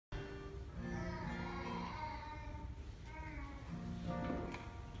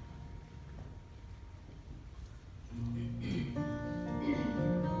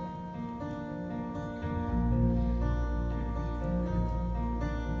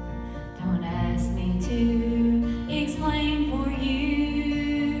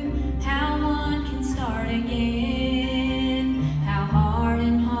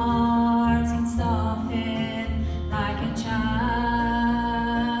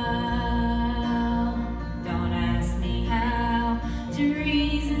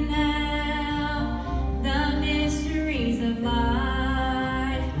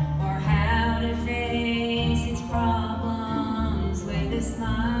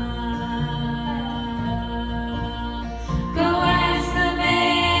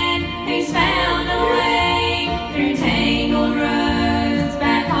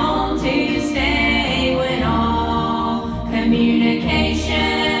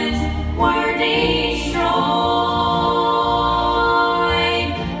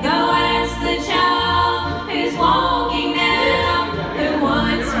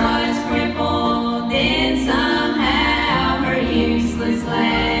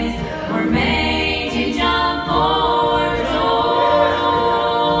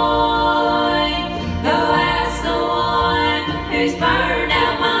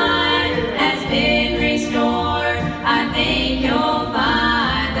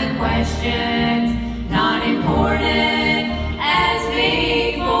questions, not important as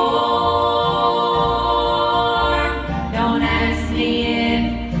before. Don't ask me if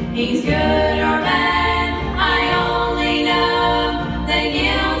he's good or bad. I only know the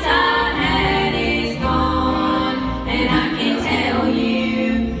guilt I had is gone, and I can't tell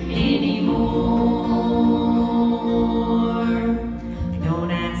you anymore.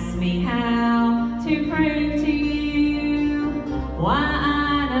 Don't ask me how to prove to you why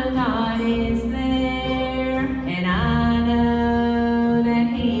I know God is there, and I know that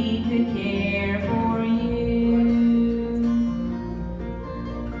he could care for you.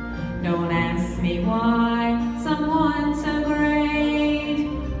 Don't ask me why someone so great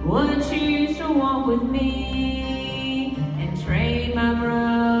would choose to walk with me and trade my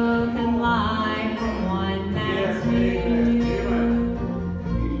broken life for one that's new.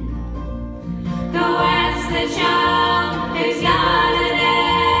 Go ask the child who's got a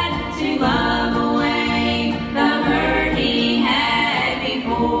dad to love away the hurt he had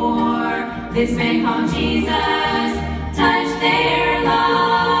before. This man called Jesus